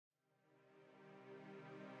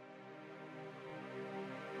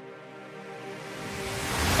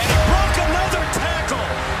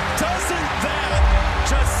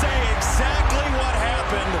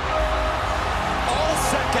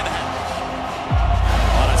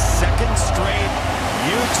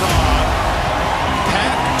Utah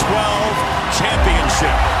Pac-12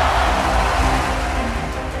 championship.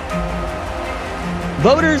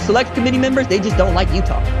 Voters, select committee members, they just don't like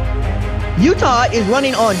Utah. Utah is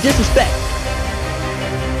running on disrespect.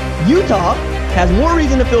 Utah has more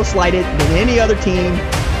reason to feel slighted than any other team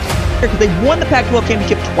because they've won the Pac-12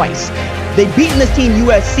 championship twice. They've beaten this team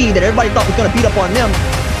USC that everybody thought was going to beat up on them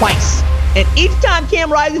twice. And each time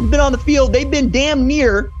Cam Rising's been on the field, they've been damn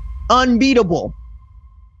near unbeatable.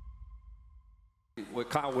 What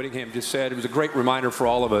Kyle Whittingham just said, it was a great reminder for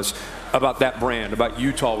all of us about that brand, about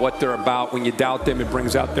Utah, what they're about. When you doubt them, it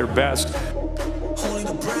brings out their best. Only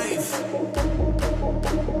the brave.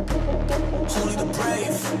 Only the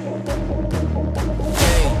brave.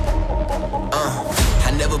 Hey,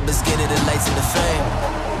 I never been scared of the lights and the fame.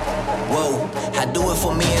 Whoa, I do it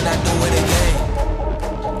for me and I do it again.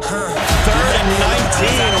 3rd and 19,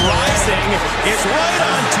 Rising is right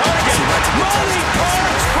on target. Money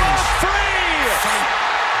cards from free.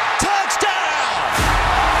 Touchdown.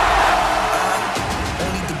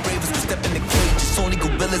 Only the bravest can step in the cage. It's only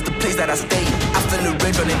gorillas the place that I stay. I feel the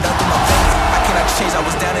rage running down through my veins. I cannot change. I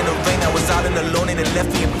was down in the rain. I was out and alone and it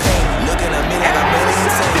left me in pain. Looking at me like I'm really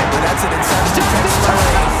insane. But I took the time to practice my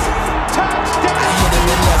range. I hit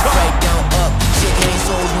him in left, right, down, up. Shaking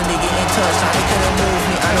souls when they get in touch. They couldn't move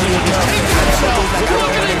me. I know you're nothing. I never lose like I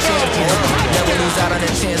don't win a champion. Never lose out on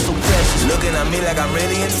a chance so precious. Looking at me like I'm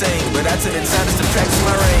really insane. But I took the time just to practice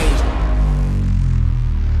my range.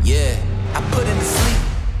 Yeah, I put in the sleep.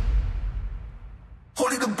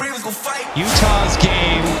 Only the bravest gon' fight. Utah's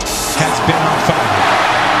game has been on fire.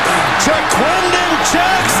 Jaquindon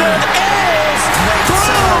Jackson is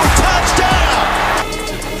through. Touchdown.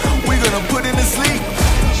 We're gonna put in the sleep.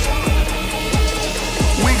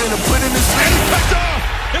 We're gonna put in the sleep. Picked off.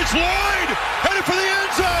 It's Lloyd headed for the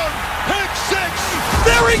end zone. Pick 6.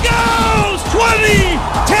 There he goes. 20.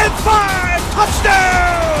 10-5.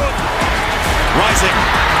 Touchdown. Rising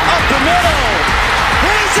up the middle.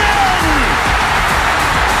 He's in.